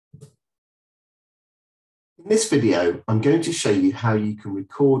In this video, I'm going to show you how you can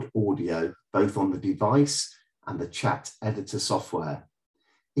record audio both on the device and the chat editor software.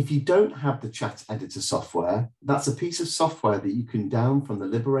 If you don't have the chat editor software, that's a piece of software that you can download from the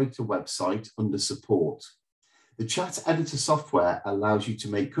Liberator website under support. The chat editor software allows you to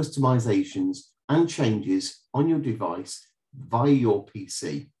make customizations and changes on your device via your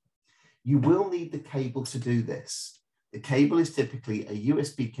PC. You will need the cable to do this. The cable is typically a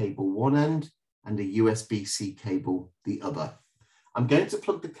USB cable one end and a USB-C cable the other. I'm going to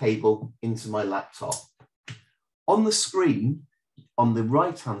plug the cable into my laptop. On the screen, on the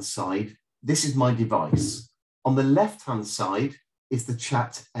right-hand side, this is my device. On the left-hand side is the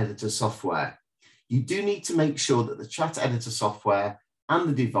chat editor software. You do need to make sure that the chat editor software and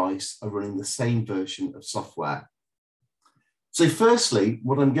the device are running the same version of software. So firstly,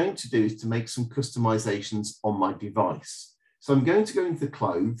 what I'm going to do is to make some customizations on my device. So I'm going to go into the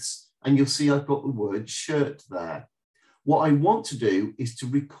clothes, and you'll see I've got the word shirt there. What I want to do is to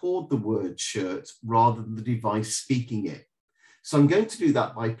record the word shirt rather than the device speaking it. So I'm going to do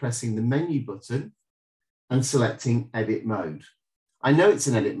that by pressing the menu button and selecting edit mode. I know it's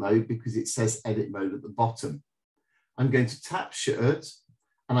an edit mode because it says edit mode at the bottom. I'm going to tap shirt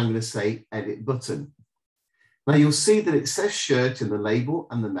and I'm going to say edit button. Now you'll see that it says shirt in the label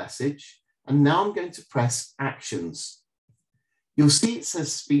and the message. And now I'm going to press actions. You'll see it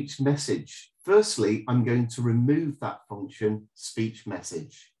says speech message. Firstly, I'm going to remove that function, speech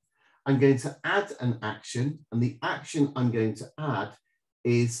message. I'm going to add an action, and the action I'm going to add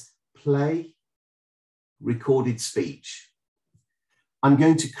is play recorded speech. I'm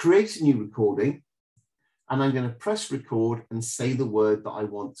going to create a new recording, and I'm going to press record and say the word that I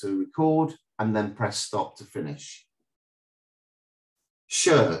want to record, and then press stop to finish.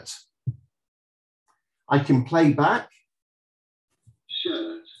 Shirt. I can play back.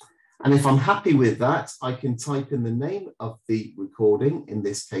 Shirt. And if I'm happy with that, I can type in the name of the recording, in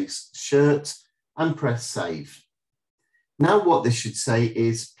this case, shirt, and press save. Now what this should say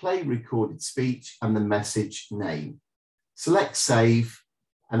is play recorded speech and the message name. Select save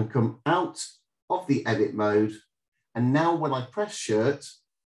and come out of the edit mode. And now when I press shirt,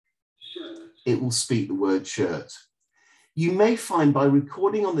 it will speak the word shirt. You may find by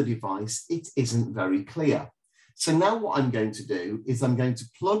recording on the device, it isn't very clear. So now what I'm going to do is I'm going to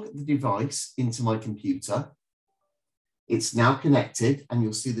plug the device into my computer. It's now connected and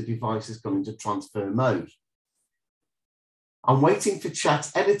you'll see the device has gone into transfer mode. I'm waiting for Chat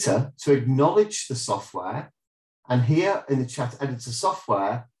Editor to acknowledge the software. And here in the Chat Editor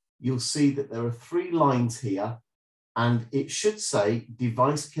software, you'll see that there are 3 lines here and it should say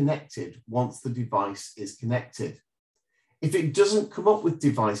device connected once the device is connected. If it doesn't come up with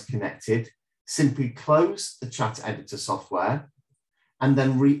device connected, simply close the Chat Editor software and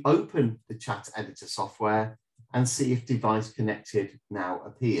then reopen the Chat Editor software and see if device connected now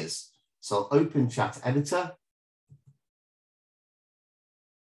appears. So I'll open Chat Editor.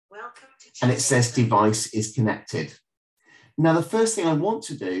 Welcome to Chat and it says device is connected. Now, the first thing I want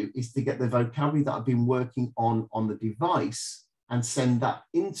to do is to get the vocabulary that I've been working on the device and send that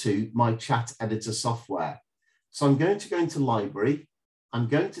into my Chat Editor software. So I'm going to go into library. I'm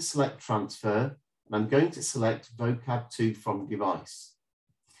going to select transfer, and I'm going to select vocab 2 from device.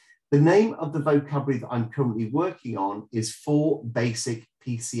 The name of the vocabulary that I'm currently working on is for basic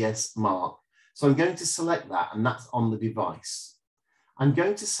PCS mark. So I'm going to select that, and that's on the device. I'm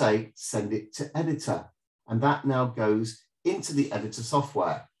going to say, send it to editor, and that now goes into the editor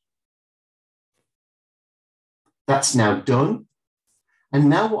software. That's now done. And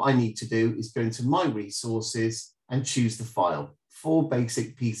now what I need to do is go into my resources and choose the file. For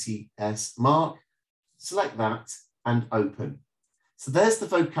basic PCS mark, select that and open. So there's the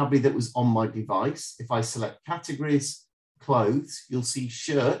vocabulary that was on my device. If I select categories, clothes, you'll see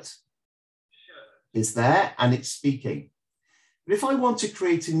shirt is there and it's speaking. But if I want to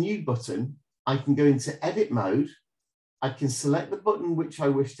create a new button, I can go into edit mode. I can select the button which I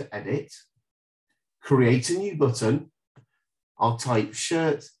wish to edit, create a new button. I'll type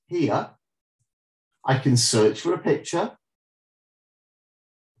shirt here. I can search for a picture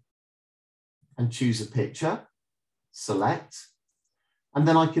and choose a picture, select, and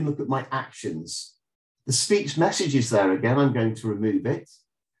then I can look at my actions. The speech message is there again. I'm going to remove it.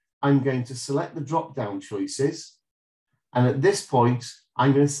 I'm going to select the drop-down choices. And at this point,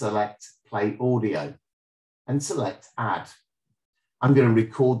 I'm going to select play audio and select add. I'm going to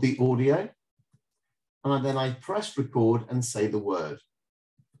record the audio. And then I press record and say the word.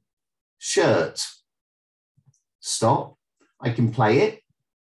 Shirt. Stop. I can play it.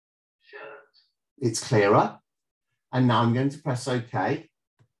 It's clearer. And now I'm going to press OK,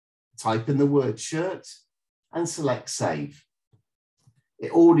 type in the word shirt, and select Save.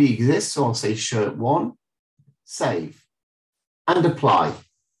 It already exists, so I'll say Shirt 1, Save, and Apply.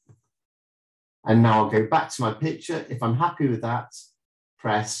 And now I'll go back to my picture. If I'm happy with that,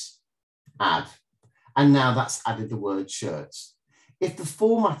 press Add. And now that's added the word shirts. If the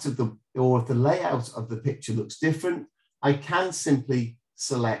format of if the layout of the picture looks different, I can simply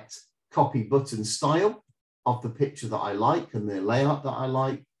select Copy Button Style of the picture that I like and the layout that I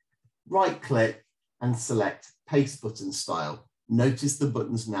like, right click and select Paste Button Style. Notice the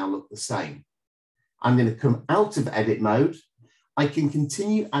buttons now look the same. I'm going to come out of edit mode. I can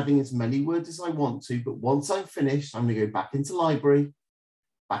continue adding as many words as I want to, but once I'm finished, I'm going to go back into Library,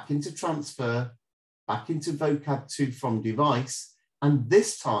 back into Transfer, back into Vocab 2 from Device, and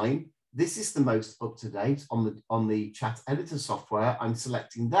this time, this is the most up-to-date on the chat editor software. I'm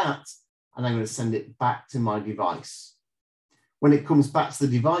selecting that, and I'm going to send it back to my device. When it comes back to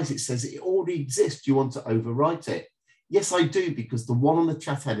the device, it says it already exists. Do you want to overwrite it? Yes, I do, because the one on the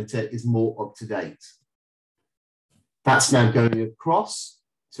chat editor is more up-to-date. That's now going across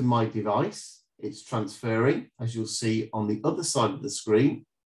to my device. It's transferring, as you'll see on the other side of the screen.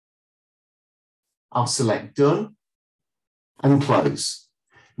 I'll select Done and Close.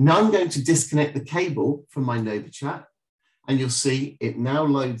 Now I'm going to disconnect the cable from my NovaChat, and you'll see it now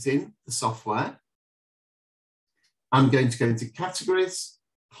loads in the software. I'm going to go into Categories,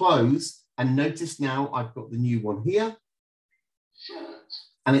 Close, and notice now I've got the new one here,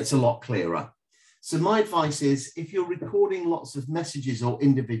 and it's a lot clearer. So my advice is, if you're recording lots of messages or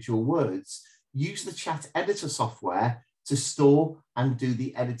individual words, use the chat editor software to store and do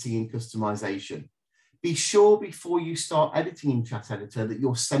the editing and customization. Be sure before you start editing in Chat Editor that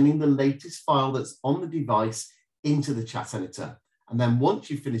you're sending the latest file that's on the device into the Chat Editor. And then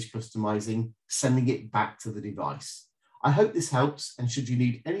once you finish customizing, sending it back to the device. I hope this helps, and should you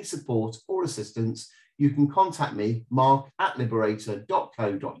need any support or assistance, you can contact me,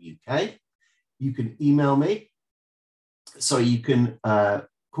 mark@liberator.co.uk. You can email me, so you can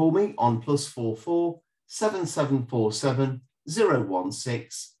call me on +44 7747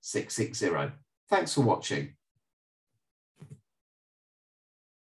 016 660. Thanks for watching.